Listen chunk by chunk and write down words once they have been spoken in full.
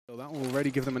So that will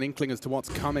already give them an inkling as to what's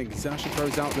coming. Xerxes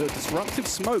throws out the disruptive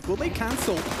smoke. Will they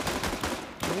cancel?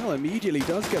 Well, immediately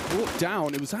does get brought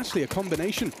down. It was actually a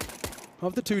combination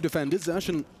of the two defenders.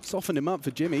 Xerxes softened him up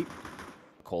for Jimmy.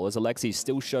 As Alexi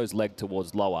still shows leg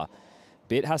towards lower.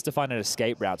 Bit has to find an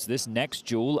escape route. So this next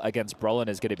duel against Brolin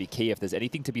is going to be key if there's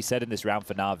anything to be said in this round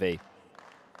for NaVi.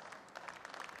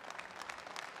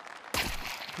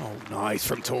 Oh, nice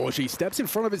from Torji. Steps in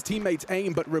front of his teammate's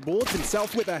aim, but rewards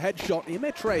himself with a headshot.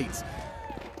 Ime trades.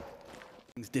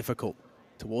 It's difficult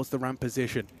towards the ramp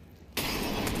position.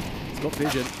 He's got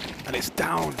vision, and it's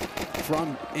down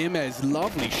from Ime's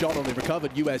lovely shot on the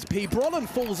recovered USP. Brolin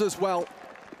falls as well.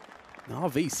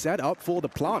 NaVi set up for the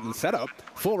plant and set up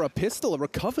for a pistol, a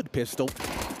recovered pistol.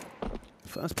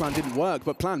 First plan didn't work,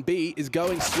 but plan B is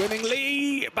going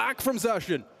swimmingly back from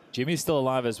Xerxes. Jimmy's still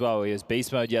alive as well. He was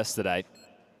beast mode yesterday.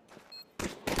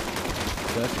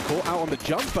 Xerxes caught out on the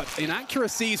jump, but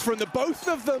inaccuracies from the both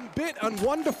of them. Bit and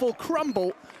Wonderful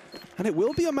crumble, and it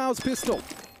will be a MOUZ pistol.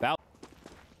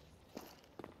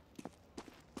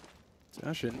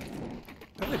 Xerxes,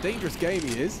 what a dangerous game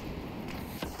he is.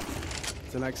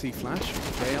 Alexi flash.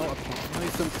 JL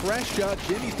applies some pressure.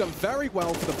 Jimmy's done very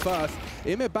well for the first.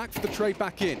 Ime back for the trade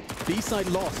back in. B-side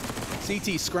lost.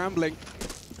 CT scrambling.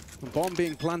 The bomb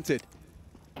being planted.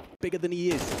 Bigger than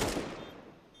he is.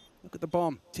 Look at the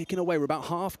bomb ticking away. We're about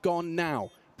half gone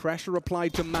now. Pressure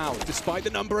applied to MOUZ. Despite the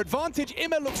number advantage,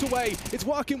 Ime looks away. It's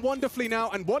working wonderfully now,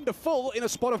 and Wonderful in a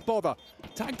spot of bother.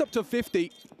 Tagged up to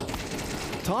 50.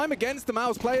 Time against the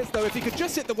MOUZ players, though. If he could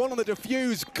just hit the one on the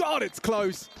defuse. God, it's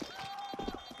close.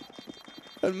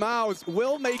 And MOUZ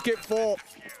will make it 4.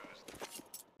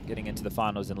 Getting into the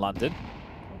finals in London.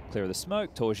 Clear of the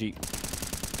smoke. Torji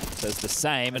says the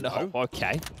same. And oh,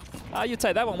 okay. You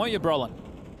take that one, won't you, Brolin?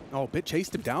 Oh, Bit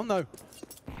chased him down, though.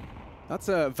 That's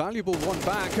a valuable one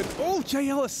back. And oh,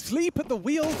 JL asleep at the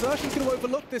wheel. Xerxes going to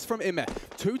overlook this from Ime.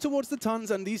 2 towards the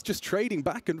tons, and these just trading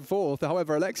back and forth.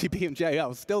 However, Alexi B and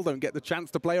JL still don't get the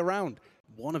chance to play around.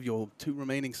 One of your 2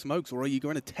 remaining smokes, or are you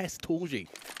going to test Torji?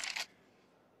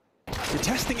 You're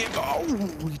testing it. Oh,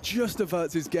 he just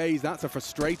averts his gaze. That's a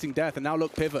frustrating death. And now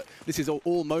look, pivot. This is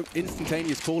all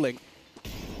instantaneous calling.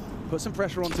 Put some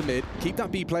pressure onto mid. Keep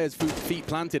that B player's feet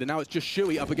planted. And now it's just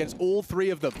Shuey up against all 3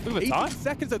 of them. 18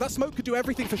 seconds though. That smoke could do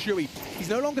everything for Shuey. He's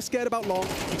no longer scared about long.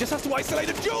 He just has to isolate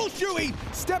a duel. Shuey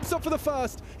steps up for the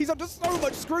first. He's under so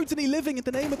much scrutiny living in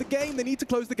the name of the game. They need to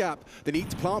close the gap. They need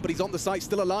to plant, but he's on the site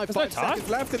still alive. 5 seconds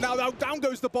left. And now down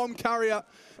goes the bomb carrier.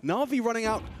 NaVi running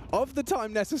out of the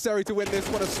time necessary to win this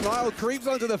one. A smile creeps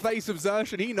onto the face of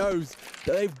Xerxes, and he knows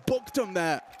that they've booked him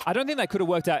there. I don't think that could have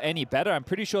worked out any better. I'm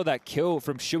pretty sure that kill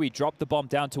from Shuey dropped the bomb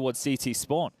down towards CT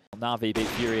spawn. NaVi beat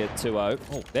Fury at 2-0.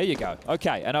 Oh, there you go.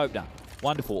 Okay, an opener.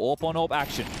 Wonderful. AWP on AWP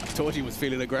action. Torji was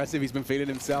feeling aggressive. He's been feeling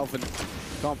himself, and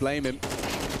can't blame him.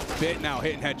 Bit now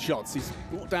hitting headshots. He's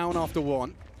brought down after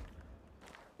 1.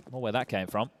 Not where that came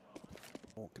from.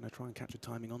 Oh, can I try and capture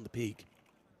timing on the peak?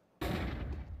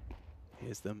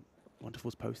 Here's them.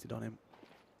 Wonderful's posted on him.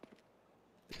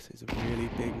 This is a really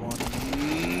big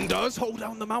one. Does hold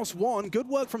down the mouse 1. Good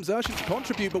work from Xerxes to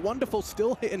contribute, but Wonderful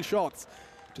still hitting shots.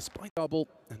 Despite double,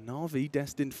 and NaVi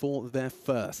destined for their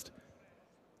first.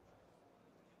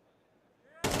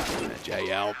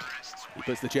 JL. He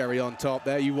puts the cherry on top.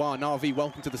 There you are, NaVi.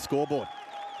 Welcome to the scoreboard.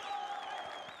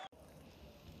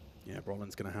 Yeah,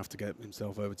 Brolin's going to have to get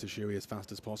himself over to Shuey as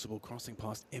fast as possible. Crossing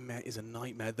past Ime is a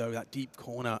nightmare, though. That deep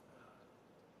corner.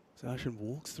 Xerxes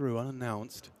walks through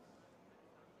unannounced.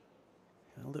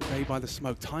 Held at bay by the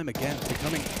smoke. Time again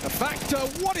becoming a factor.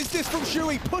 What is this from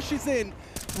Shuey? Pushes in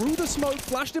through the smoke,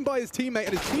 flashed him by his teammate,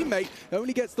 and his teammate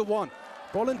only gets the 1.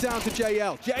 Brolin down to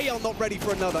JL. JL not ready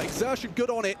for another. Xerxes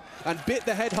good on it, and Bit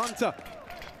the headhunter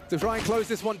to try and close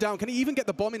this one down. Can he even get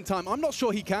the bomb in time? I'm not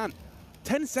sure he can.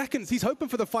 10 seconds. He's hoping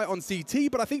for the fight on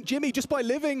CT, but I think Jimmy, just by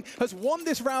living, has won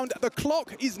this round. The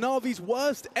clock is NaVi's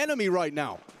worst enemy right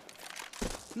now.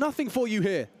 Nothing for you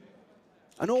here.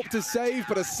 An AWP to save,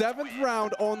 but a 7th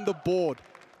round on the board.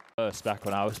 First back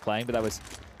when I was playing, but that was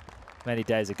many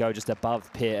days ago, just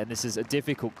above Pit, and this is a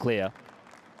difficult clear.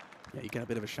 Yeah, you get a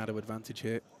bit of a shadow advantage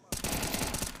here.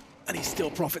 And he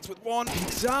still profits with 1.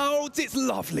 He's out. It's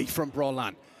lovely from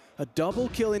Brolin. A double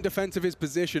kill in defense of his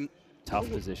position. Tough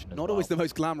position as Not well. always the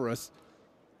most glamorous.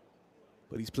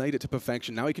 But he's played it to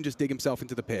perfection. Now he can just dig himself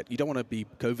into the pit. You don't want to be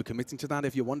over-committing to that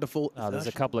if you're Wonderful. Oh, there's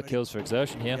a couple of kills for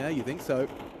Exertion here. Yeah, you think so.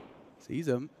 Sees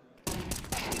him.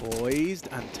 Poised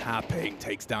and tapping.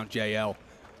 Takes down JL.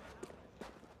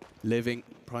 Living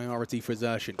priority for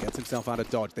Xerxes. Gets himself out of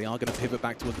dodge. They are going to pivot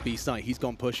back towards the B site. He's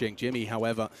gone pushing. Jimmy,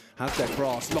 however, has their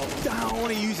cross. Locked down.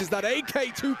 He uses that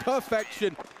AK to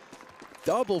perfection.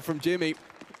 Double from Jimmy.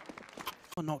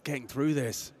 Oh, not getting through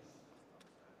this.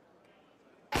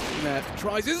 Nev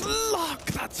tries his luck.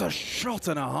 That's a shot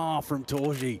and a half from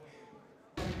Torji.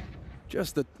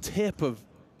 Just the tip of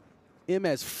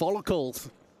Imez's follicles.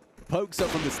 Pokes up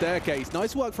from the staircase.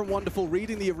 Nice work from Wonderful,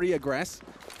 reading the re-aggress.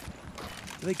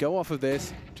 They go off of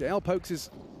this. JL pokes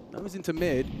his nose into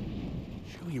mid.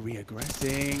 Showy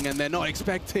re-aggressing, and they're not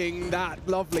expecting that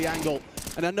lovely angle.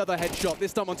 And another headshot,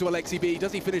 this time onto Alexi B.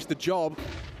 Does he finish the job?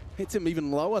 Hits him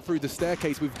even lower through the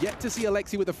staircase. We've yet to see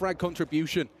Alexi with a frag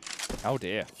contribution. Oh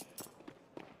dear.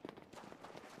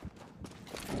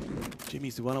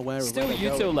 Jimmy's well aware of Still where they're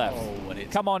you two going. left. Oh,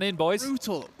 Come on in, boys.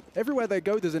 Brutal. Everywhere they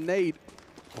go, there's a nade.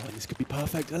 Oh, and this could be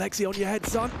perfect. Alexi, on your head,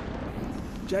 son.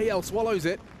 JL swallows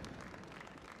it.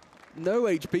 No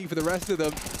HP for the rest of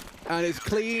them. And it's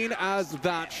clean as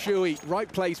that. Shui,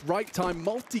 right place, right time,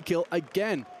 multi-kill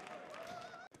again.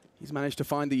 He's managed to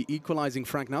find the equalizing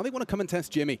frag. Now they want to come and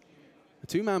test Jimmy. A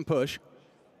two-man push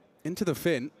into the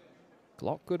fin.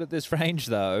 Glock good at this range,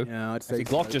 though. Yeah, I'd say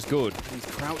Glock so. just good. He's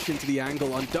crouched into the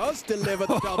angle and does deliver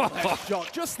the double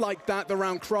headshot. Just like that, the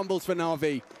round crumbles for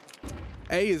NaVi.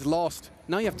 A is lost.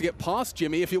 Now you have to get past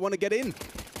Jimmy if you want to get in.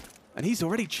 And he's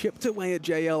already chipped away at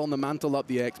JL on the mantle up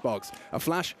the Xbox. A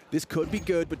flash, this could be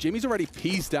good, but Jimmy's already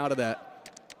pieced out of there.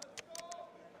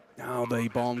 Now the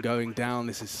bomb going down.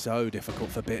 This is so difficult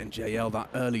for BiT and JL. That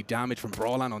early damage from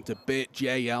Brawlan onto BiT.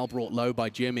 JL brought low by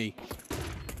Jimmy.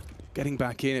 Getting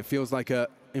back in, it feels like a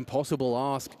impossible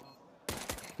ask.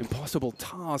 Impossible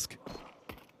task.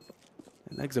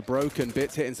 And legs are broken,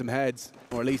 BiT's hitting some heads,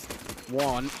 or at least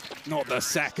one. Not the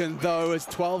second though, as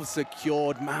 12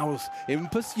 secured. MOUZ in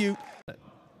pursuit.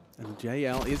 And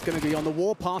JL is going to be on the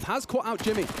warpath, has caught out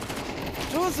Jimmy.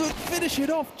 Doesn't finish it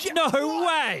off. No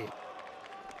way!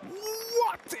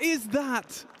 What is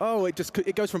that? Oh,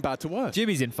 it goes from bad to worse.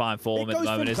 Jimmy's in fine form at the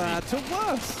moment, isn't he? It goes from bad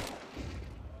to worse.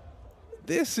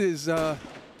 This is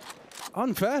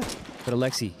unfair. But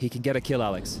Alexi, he can get a kill,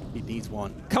 Alex. He needs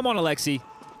one. Come on, Alexi.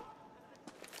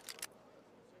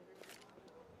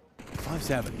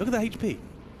 5-7. Look at the HP.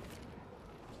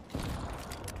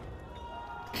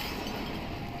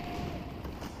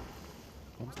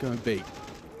 Bomb's going B.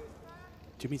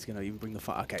 Jimmy's going to even bring the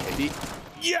fire. Okay,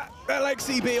 yeah,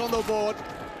 Alexi B on the board.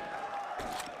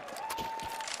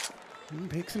 He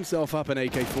picks himself up an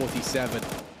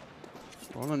AK-47.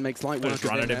 Roland makes light work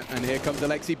of it, and here comes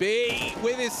Alexi B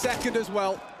with his second as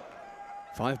well.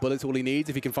 5 bullets all he needs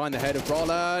if he can find the head of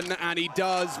Brawlan, and he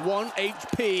does. 1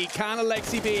 HP. Can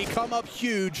Alexi B come up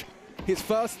huge? His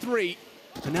first 3,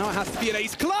 and now it has to be an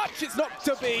ace clutch. It's not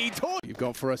to be. You've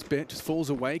got for us, BiT just falls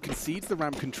away, concedes the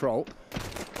ramp control,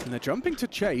 and they're jumping to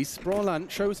chase. Brawlan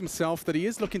shows himself that he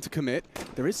is looking to commit.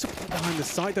 There is support behind the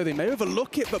side, though. They may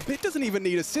overlook it, but BiT doesn't even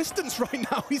need assistance right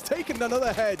now. He's taken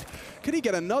another head. Can he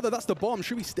get another? That's the bomb.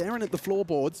 Should be staring at the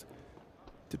floorboards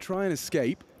to try and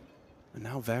escape. And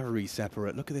now very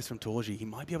separate. Look at this from Torji. He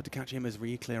might be able to catch him as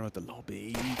re-clear of the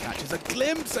lobby. He catches a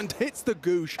glimpse and hits the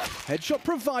goosh. Headshot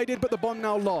provided, but the bomb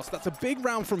now lost. That's a big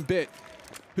round from BiT,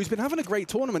 who's been having a great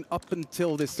tournament up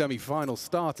until this semi-final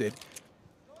started.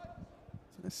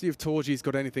 Let's see if Torji's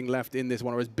got anything left in this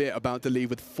one, or is BiT about to leave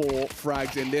with 4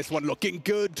 frags in this one. Looking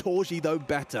good. Torji, though,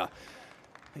 better.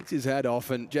 Takes his head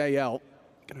off, and JL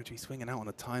going to be swinging out on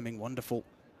the timing. Wonderful.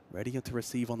 Ready to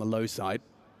receive on the low side.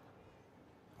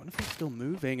 Wonderful still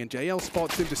moving, and JL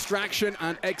spots him. Distraction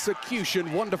and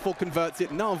execution. Wonderful converts it.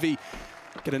 NaVi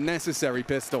get a necessary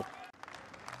pistol.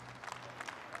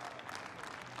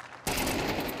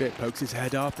 BiT pokes his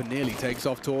head up and nearly takes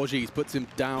off Torji. Puts him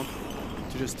down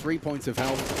to just 3 points of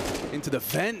health. Into the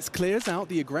vents, clears out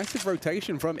the aggressive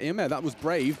rotation from Ime. That was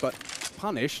brave, but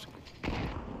punished.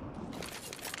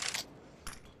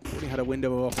 Really had a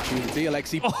window of opportunity.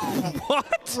 Alexi. Oh,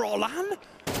 what? Brawlan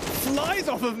flies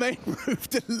off of main roof,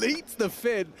 deletes the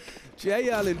fin.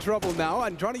 JL in trouble now,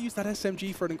 and trying to use that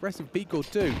SMG for an aggressive peek or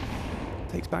two.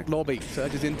 Takes back lobby,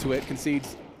 surges into it,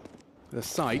 concedes the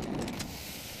sight.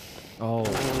 Oh,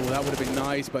 that would have been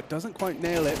nice, but doesn't quite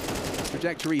nail it.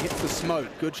 Trajectory hits the smoke.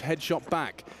 Good headshot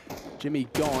back. Jimmy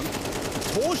gone.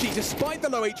 Torji, despite the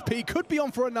low HP, could be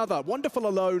on for another. Wonderful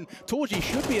alone. Torji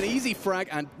should be an easy frag,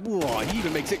 and whoa, he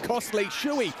even makes it costly.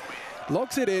 Shui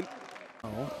locks it in.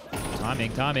 Oh.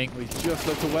 Timing, timing. He's just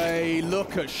looked away.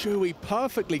 Look at Shui,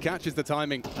 perfectly catches the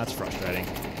timing. That's frustrating.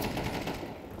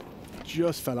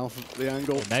 Just fell off of the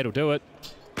angle. The nade'll do it.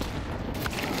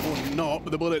 Or not, but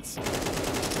the bullets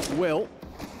will.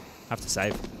 Have to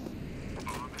save.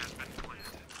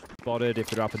 Spotted if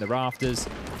they're up in the rafters.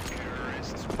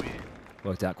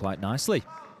 Worked out quite nicely.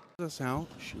 Us out.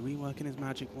 Shui working his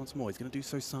magic once more. He's going to do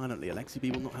so silently.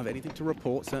 alexiB will not have anything to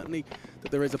report. Certainly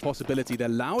that there is a possibility. They're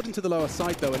loud into the lower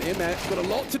side though, and Imet's got a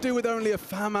lot to do with only a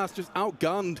FAMAS, just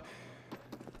outgunned.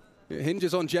 It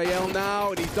hinges on JL now,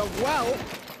 and he's done well.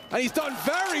 And he's done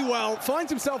very well.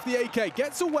 Finds himself the AK,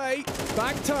 gets away,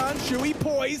 back turn, Shui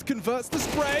poised, converts the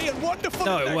spray, and wonderful.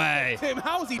 No way. Him.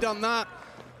 How's he done that?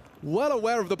 Well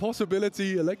aware of the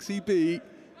possibility. alexiB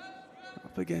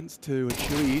up against two, and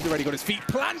Shui, he's already got his feet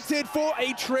planted for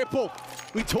a triple.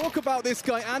 We talk about this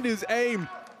guy and his aim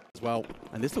as well,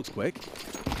 and this looks quick.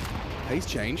 Pace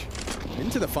change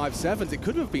into the 5-7s. It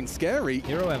could have been scary.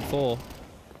 Hero M4.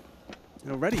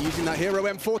 And already using that Hero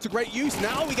M4 to great use.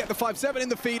 Now we get the 5-7 in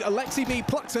the feed. alexiB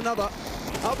plucks another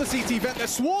out the CT vent. They're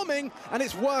swarming, and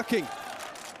it's working.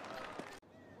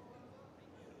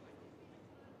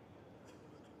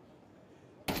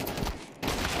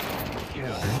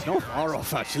 Not far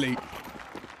off, actually.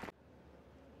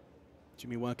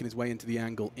 Jimmy working his way into the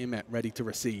angle. Imet ready to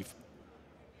receive.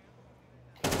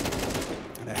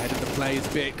 And ahead of the play is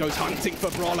BiT. Goes hunting for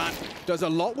Brolan. Does a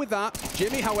lot with that.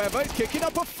 Jimmy, however, is kicking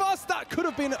up a fuss. That could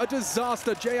have been a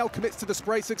disaster. JL commits to the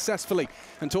spray successfully.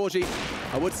 And Torji,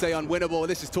 I would say unwinnable.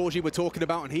 This is Torji we're talking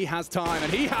about, and he has time.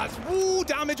 And he has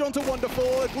damage onto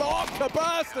Wonderful. A block, a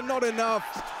burst, and not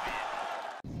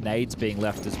enough. Nades being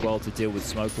left as well to deal with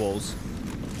smoke walls.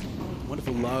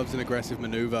 Wonderful loves an aggressive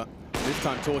maneuver. This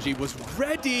time Torji was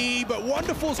ready, but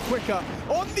Wonderful's quicker.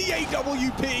 On the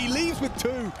AWP, leaves with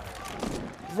two.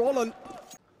 Roland.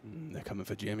 They're coming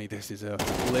for Jimmy. This is a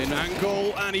all-in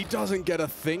angle, and he doesn't get a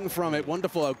thing from it.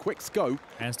 Wonderful, a quick scope.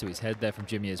 Hands to his head there from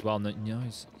Jimmy as well.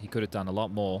 Knows he could have done a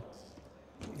lot more.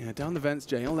 Yeah, down the vents,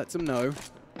 JL lets him know.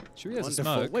 Shui has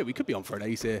Wonderful. a smoke. Wait, we could be on for an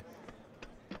ace here.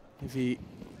 If he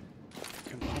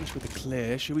can punish with a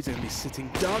clear, Shui's going to be sitting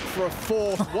Doug for a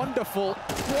fourth. Wonderful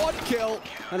quad kill,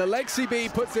 and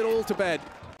alexiB puts it all to bed.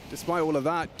 Despite all of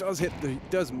that,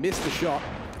 does miss the shot,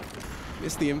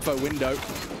 miss the info window.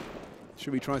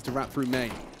 Shui tries to wrap through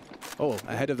main. Oh,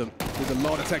 ahead of them. There's a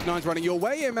lot of Tech 9s running your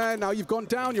way here, man. Now you've gone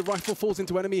down. Your rifle falls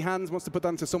into enemy hands. Wants to put that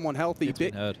into someone healthy.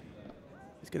 BiT.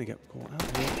 He's going to get caught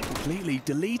out here. Completely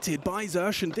deleted by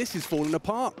Xertion. This is falling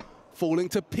apart. Falling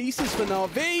to pieces for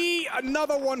NaVi.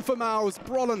 Another one for MOUZ.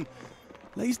 Brolan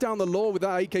lays down the law with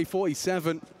that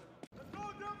AK-47.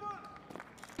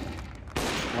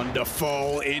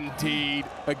 Wonderful indeed.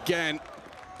 Again,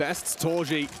 bests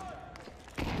Torji.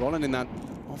 Brolan in that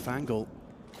off angle.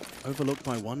 Overlooked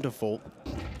by Wonderful.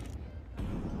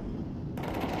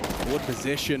 Forward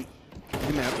position.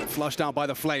 In there, flushed out by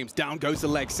the flames. Down goes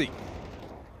Alexi.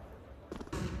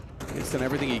 He's done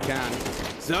everything he can.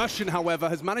 Xertion, however,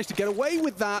 has managed to get away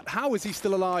with that. How is he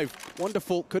still alive?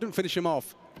 Wonderful, couldn't finish him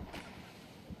off.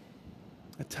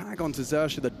 A tag onto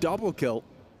Xertion, the double kill.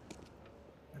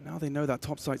 And now they know that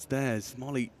top site's theirs.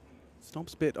 Molly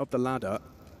stomps BiT up the ladder.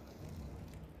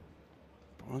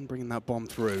 Brolan bringing that bomb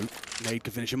through. Nade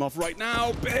can finish him off right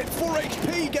now. BiT, 4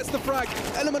 HP, gets the frag.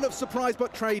 Element of surprise,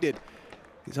 but traded.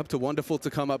 He's up to Wonderful to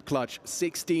come up clutch.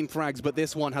 16 frags, but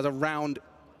this one has a round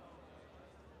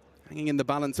hanging in the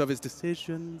balance of his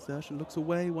decisions. Xertion looks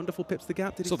away. Wonderful pips the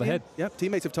gap. Did he saw the head? Yep,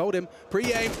 teammates have told him.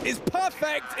 Pre-aim is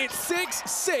perfect. It's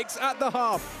 6-6 at the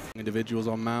half. Individuals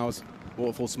on MOUZ.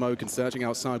 Waterfall smoke and surging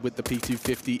outside with the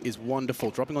P250 is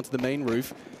Wonderful. Dropping onto the main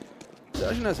roof.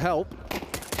 Xertion has help.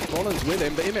 Rollins with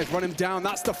him, but Imez run him down.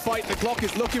 That's the fight the clock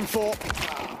is looking for.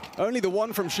 Only the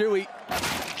one from Shui.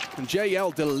 And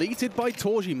JL deleted by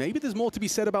Torji. Maybe there's more to be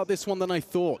said about this one than I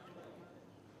thought.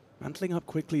 Mantling up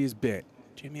quickly is BiT.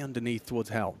 Jimmy underneath towards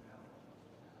Hell.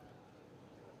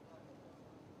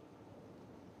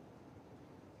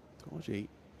 Torji.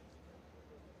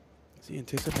 Is he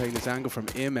anticipating this angle from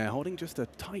Imer, holding just a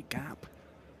tight gap?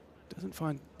 Doesn't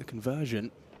find the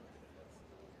conversion.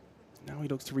 Now he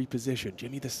looks to reposition.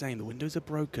 Jimmy the same. The windows are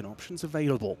broken. Options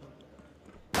available.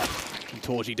 And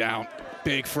Torji down.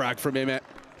 Big frag from Imer.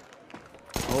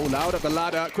 Oh, loud up the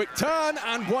ladder. Quick turn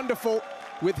and Wonderful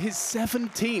with his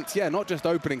 17th. Yeah, not just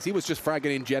openings. He was just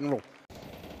fragging in general.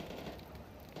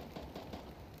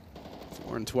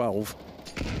 4-12.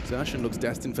 Xertion looks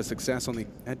destined for success on the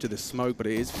edge of the smoke, but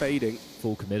it is fading.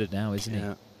 Full committed now, isn't he?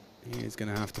 Yeah, he is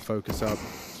going to have to focus up.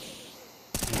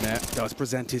 Imer does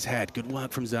present his head. Good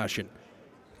work from Xertion.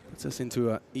 Puts us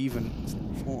into an even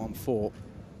 4-on-4.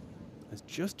 As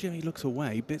just Jimmy looks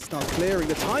away, BiT starts clearing.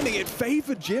 The timing, it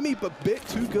favored Jimmy, but BiT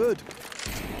too good.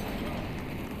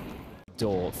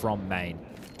 Door from main.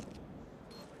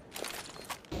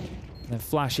 And then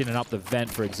flash in and up the vent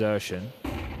for Xertion.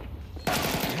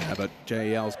 Yeah, but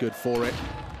JL's good for it.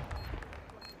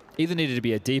 Either needed to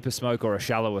be a deeper smoke or a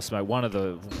shallower smoke. One of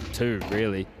the two,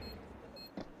 really.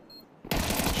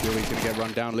 Shui's going to get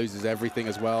run down, loses everything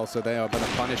as well, so they are going to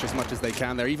punish as much as they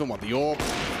can. They even want the orb.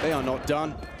 They are not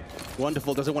done.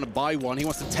 Wonderful doesn't want to buy one, he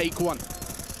wants to take one.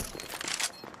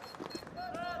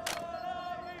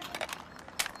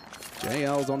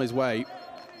 JL's on his way.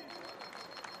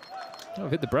 Oh,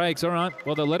 hit the brakes, all right.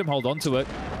 Well, they'll let him hold on to it.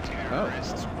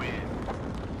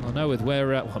 I know with where,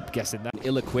 well, I'm guessing that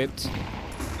ill-equipped,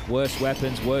 worse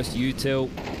weapons, worse util.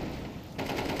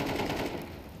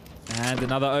 And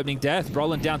another opening death.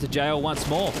 Brollan down to jail once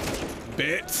more.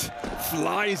 Bit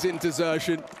flies into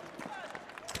Xerxen.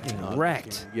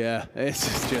 Wrecked. Yeah, this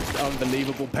is just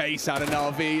unbelievable pace out of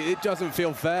NaVi. It doesn't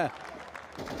feel fair.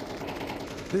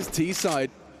 This T side,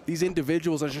 these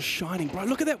individuals are just shining. Bro,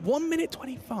 look at that, 1 minute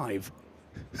 25.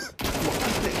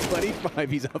 1 minute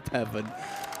 25, he's up heaven.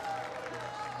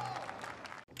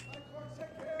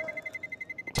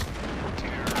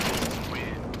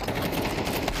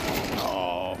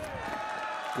 Oh,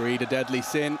 greed a deadly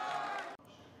sin.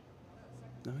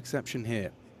 No exception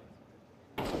here.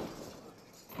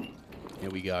 Here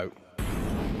we go.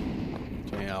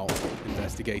 JL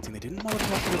investigating. They didn't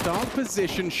Molotov in a dark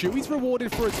position. Shui's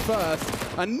rewarded for his first.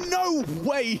 And no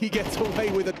way he gets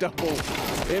away with a double.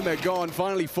 Immer gone,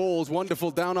 finally falls. Wonderful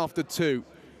down after 2.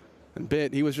 And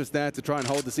Bit, he was just there to try and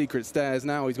hold the secret stairs.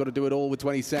 Now he's got to do it all with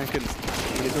 20 seconds.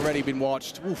 And it's already been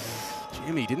watched. Oof,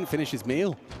 Jimmy didn't finish his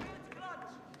meal.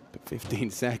 But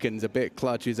 15 seconds, a bit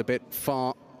clutches, a bit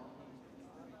far.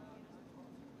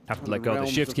 Have to let go of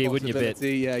the shift key, wouldn't you, Bit?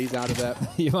 Yeah, he's out of there.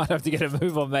 You might have to get a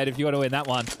move on, mate, if you want to win that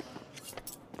one.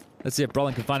 Let's see if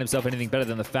Brollan can find himself anything better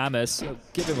than the Famous.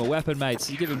 Give him a weapon,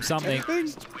 mates. You give him something.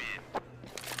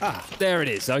 Ah, there it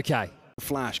is. Okay.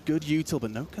 Flash, good util,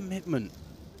 but no commitment.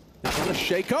 They're trying to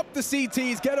shake up the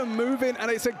CTs, get them moving, and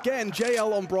it's again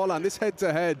JL on Brollan. This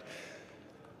head-to-head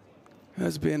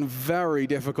has been very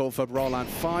difficult for Brollan.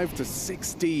 5 to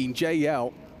 16.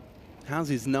 JL has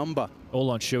his number. All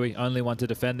on Shui. Only one to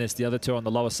defend this. The other two on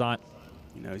the lower side.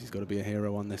 He knows he's got to be a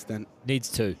hero on this then. Needs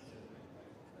to.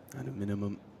 At a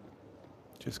minimum.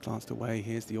 Just glanced away.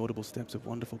 Here's the audible steps of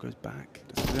Wonderful. Goes back.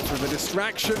 Just a bit of a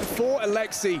distraction for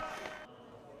Alexi.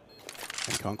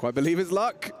 He can't quite believe his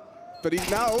luck. But he's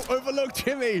now overlooked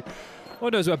Jimmy.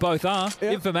 Well, knows where both are.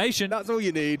 Yep. Information. That's all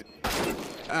you need.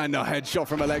 And a headshot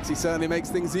from Alexi certainly makes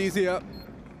things easier.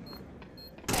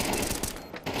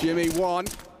 Jimmy 1.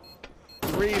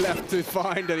 3 left to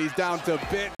find, and he's down to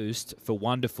Bit. Boost for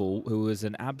Wonderful, who was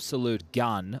an absolute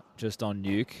gun just on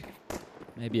Nuke.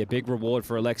 Maybe a big reward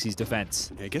for Alexi's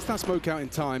defense. Yeah, gets that smoke out in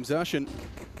time. Xerxen,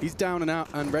 he's down and out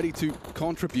and ready to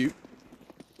contribute.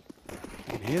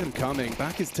 You can hear them coming.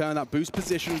 Back his turn, that boost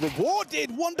position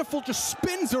rewarded. Wonderful just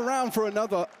spins around for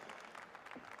another.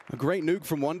 A great nuke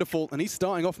from Wonderful, and he's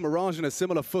starting off Mirage in a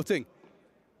similar footing.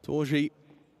 Torji,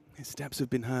 his steps have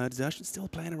been heard. Xerxen's still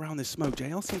playing around this smoke.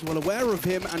 JL seems well aware of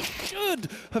him and should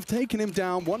have taken him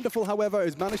down. Wonderful, however,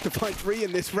 has managed to find 3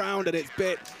 in this round, and it's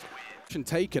Bit.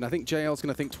 Taken. I think JL's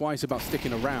going to think twice about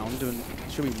sticking around, and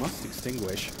Shui must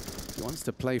extinguish. He wants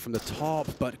to play from the top,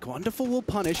 but Wonderful will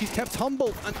punish. He's kept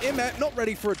humble, and Immer not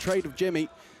ready for a trade of Jimmy.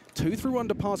 2 through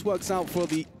underpass works out for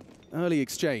the early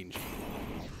exchange.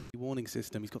 Warning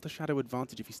system. He's got the shadow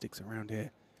advantage if he sticks around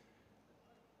here.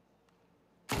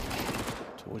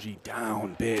 Torji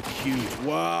down. Bit. Huge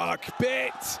work.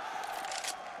 Bit.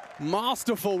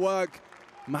 Masterful work.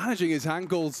 Managing his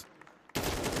angles.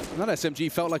 That SMG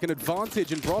felt like an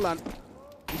advantage, and Brollan,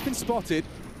 he's been spotted.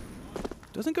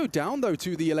 Doesn't go down, though,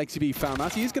 to the Alexi B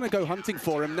Falmas. He is going to go hunting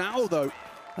for him now, though.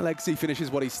 Alexi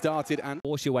finishes what he started and...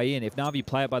 Force your way in. If NaVi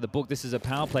play it by the book, this is a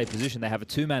power play position. They have a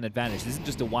 2-man advantage. This isn't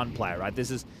just a 1-player, right?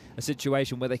 This is a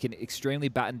situation where they can extremely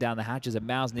batten down the hatches, and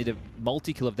MOUZ need a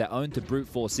multi-kill of their own to brute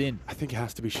force in. I think it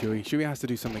has to be Shui. Shui has to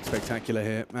do something spectacular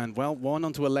here. And, well, 1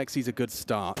 onto Alexi's a good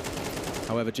start.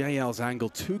 However, JL's angle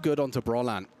too good onto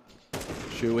Brollan.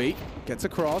 Shui gets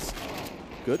across.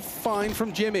 Good find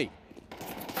from Jimmy.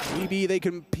 Maybe they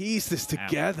can piece this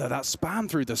together. That spam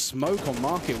through the smoke on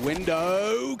market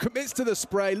window. Commits to the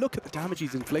spray. Look at the damage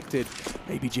he's inflicted.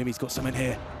 Maybe Jimmy's got something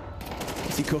here.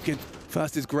 Is he cooking?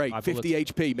 First is great. 50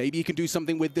 HP. Maybe he can do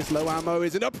something with this. Low ammo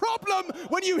isn't a problem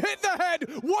when you hit the head.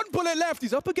 1 bullet left.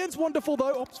 He's up against Wonderful,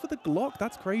 though. Opts for the Glock.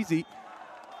 That's crazy.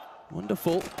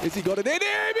 Wonderful. Has he got it in him?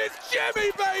 It's Jimmy,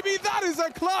 baby. That is a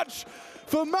clutch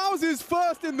for MOUZ's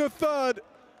first in the 3rd.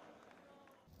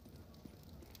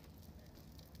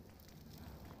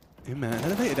 Immer,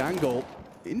 elevated angle.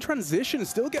 In transition,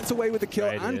 still gets away with the kill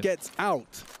and gets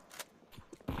out.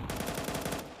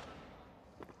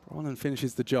 Brollan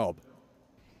finishes the job.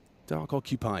 Dark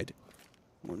occupied.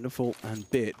 Wonderful and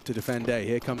bit to defend A.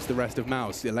 Here comes the rest of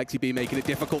MOUZ. Alexi B making it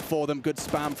difficult for them. Good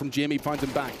spam from Jimmy, finds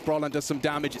him back. Brollan does some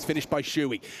damage. It's finished by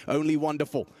Shuey. Only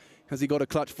Wonderful. Has he got a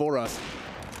clutch for us?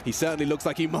 He certainly looks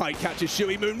like he might. Catches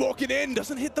Shuey, moonwalking in.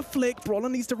 Doesn't hit the flick. Brollan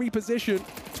needs to reposition.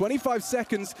 25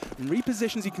 seconds. And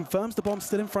repositions. He confirms the bomb's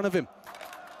still in front of him.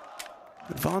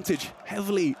 Advantage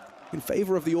heavily in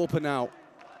favor of the AWPer now.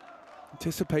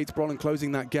 Anticipates Brollan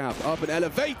closing that gap. Up and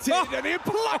elevated. And he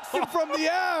plucks him from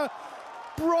the air.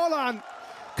 Brollan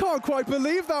can't quite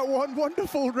believe that one.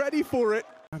 Wonderful, ready for it.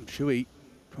 Shuey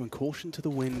throwing caution to the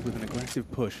wind with an aggressive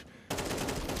push.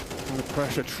 Under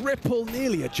pressure, triple,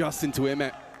 nearly adjusts into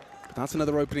Emme. But that's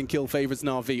another opening kill, favors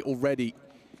NaVi already.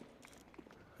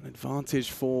 An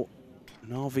advantage for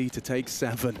NaVi to take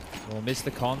 7. Oh, missed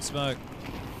the con smoke.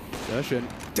 Desertion,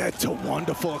 dead to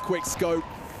Wonderful, a quick scope.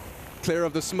 Clear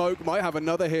of the smoke, might have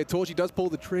another here. Torji does pull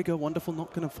the trigger. Wonderful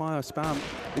not going to fire spam.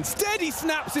 Instead, he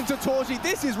snaps into Torji.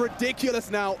 This is ridiculous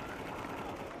now.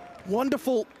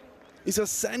 Wonderful is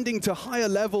ascending to higher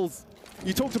levels.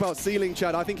 You talked about ceiling,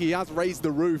 Chad. I think he has raised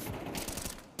the roof.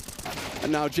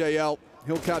 And now JL,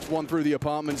 he'll catch one through the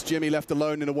apartments. Jimmy left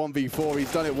alone in a 1v4.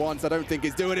 He's done it once. I don't think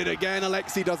he's doing it again.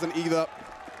 Alexi doesn't either.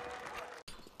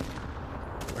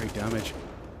 Great damage.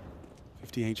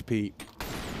 50 HP.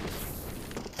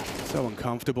 So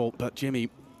uncomfortable, but Jimmy,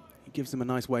 he gives them a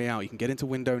nice way out. You can get into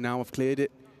window now. I've cleared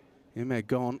it. Emme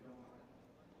gone.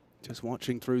 Just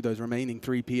watching through those remaining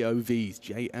 3 POVs.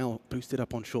 JL boosted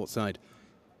up on short side.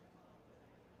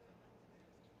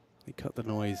 They cut the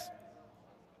noise.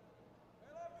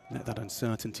 Let that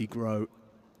uncertainty grow.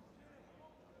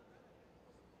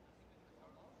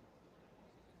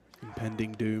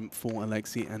 Impending doom for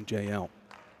Alexi and JL.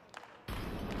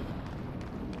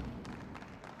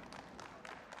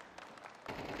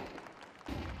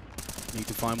 Need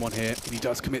to find one here, and he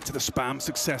does commit to the spam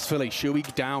successfully.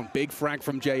 Shuey down, big frag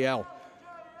from JL.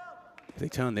 If they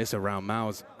turn this around,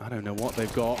 MOUZ, I don't know what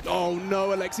they've got. Oh no,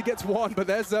 Alexi gets one, but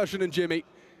there's Zershan and Jimmy.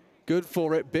 Good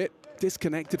for it, bit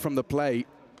disconnected from the play.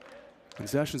 And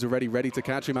Zershan's already ready to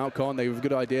catch him out con. They have a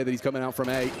good idea that he's coming out from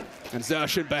A, and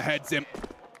Zershan beheads him.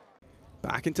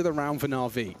 Back into the round for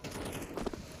NaVi.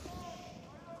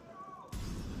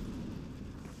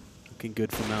 Looking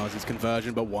good for MOUZ's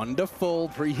conversion, but Wonderful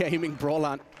pre-aiming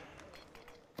Brollan.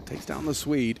 Takes down the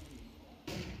Swede.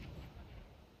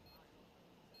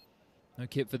 No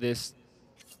kit for this.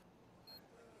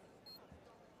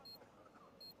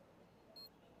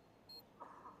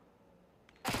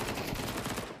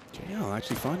 JL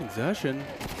actually finding Zershan.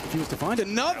 If he was to find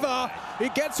another,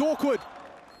 it gets awkward.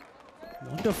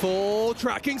 Wonderful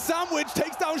tracking sandwich,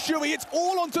 takes down Shuey. It's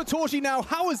all onto Torji now.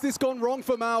 How has this gone wrong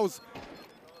for MOUZ?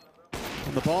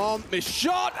 On the bomb, missed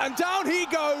shot, and down he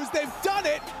goes. They've done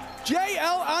it.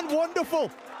 JL and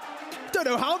Wonderful. Don't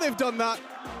know how they've done that.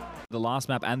 The last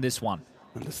map and this one.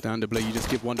 Understandably, you just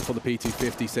give Wonderful the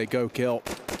P250, say go kill.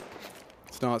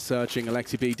 Start searching.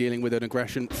 Alexi B dealing with an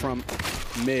aggression from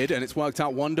mid, and it's worked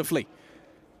out wonderfully.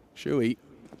 Shuey,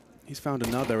 he's found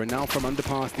another, and now from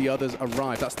underpass, the others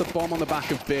arrive. That's the bomb on the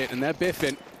back of Bit, and they're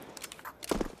biffing.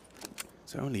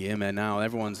 It's only Emme now.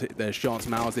 Everyone's hit their shots.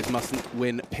 MOUZ, this mustn't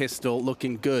win pistol,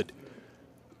 looking good.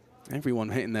 Everyone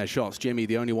hitting their shots. Jimmy,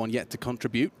 the only one yet to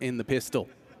contribute in the pistol.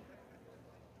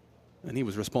 And he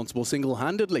was responsible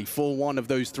single-handedly for one of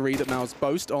those 3 that MOUZ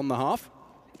boast on the half.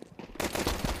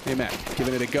 Emme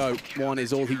giving it a go. One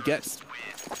is all he gets.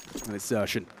 And it's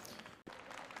Zershan.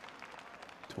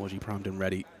 Torji primed and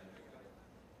ready.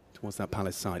 Towards that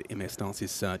palace side. Emme starts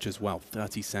his search as well.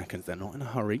 30 seconds. They're not in a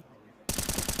hurry.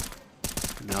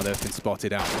 And now they've been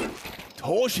spotted out.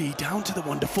 Torji down to the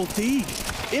Wonderful D.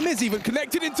 Emme's even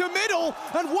connected into middle.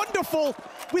 And Wonderful,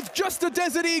 with just a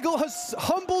Desert Eagle, has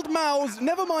humbled MOUZ.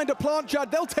 Never mind a plant, Chad.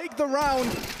 They'll take the round.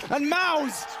 And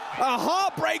MOUZ, a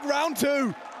heartbreak round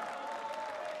 2.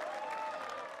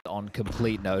 On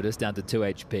complete notice, down to 2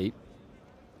 HP.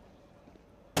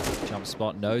 Jump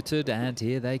spot noted, and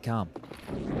here they come.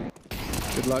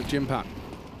 Good luck, Jimpat.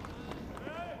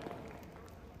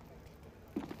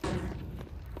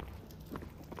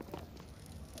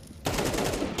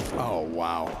 Oh,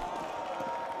 wow.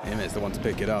 Emme's the one to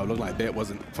pick it up. Looked like Bit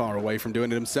wasn't far away from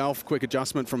doing it himself. Quick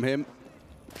adjustment from him.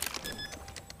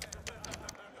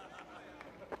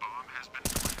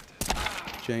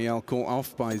 JL caught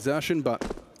off by Zershan, but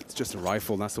it's just a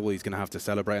rifle. That's all he's going to have to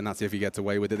celebrate, and that's if he gets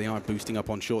away with it. They are boosting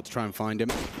up on short to try and find him.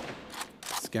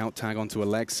 Scout tag onto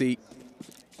Alexi.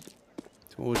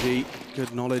 Torji,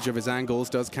 good knowledge of his angles,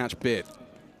 does catch Bit.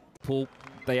 Pull,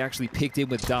 they actually picked in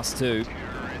with Dust too.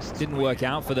 Didn't work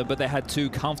out for them, but they had 2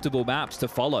 comfortable maps to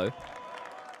follow.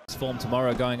 form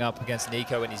tomorrow, going up against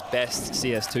niko in his best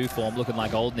CS2 form, looking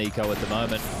like old niko at the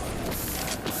moment.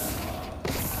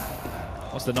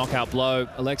 What's the knockout blow?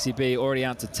 Alexi B already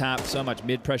out to tap. So much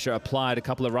mid-pressure applied. A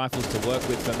couple of rifles to work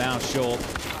with for MOUZ short.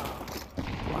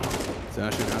 Wow.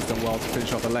 Xerxin has done well to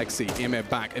finish off Alexi. Ime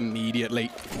back immediately.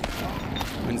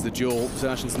 Wins the duel.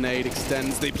 Xerxin's nade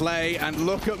extends the play. And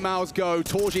look at MOUZ go.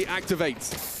 Torji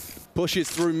activates.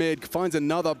 Pushes through mid. Finds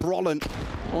another Brolin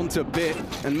onto Bit.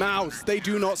 And MOUZ, they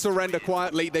do not surrender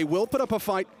quietly. They will put up a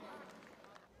fight.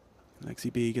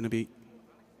 Alexi B going to be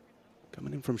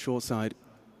coming in from short side.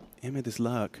 Ime this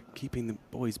lurk, keeping the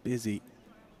boys busy.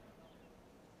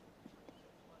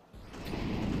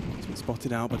 He's been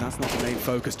spotted out, but that's not the main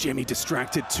focus. Jimmy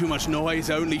distracted, too much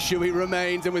noise. Only Shui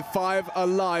remains, and with 5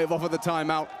 alive off of the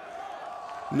timeout.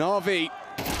 NaVi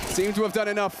seem to have done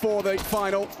enough for the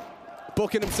final.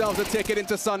 Booking themselves a ticket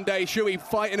into Sunday. Shui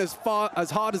fighting as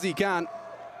hard as he can.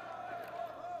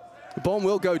 The bomb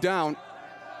will go down.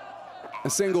 A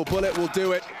single bullet will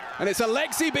do it. And it's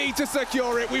Alexi B to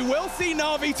secure it. We will see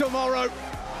NaVi tomorrow.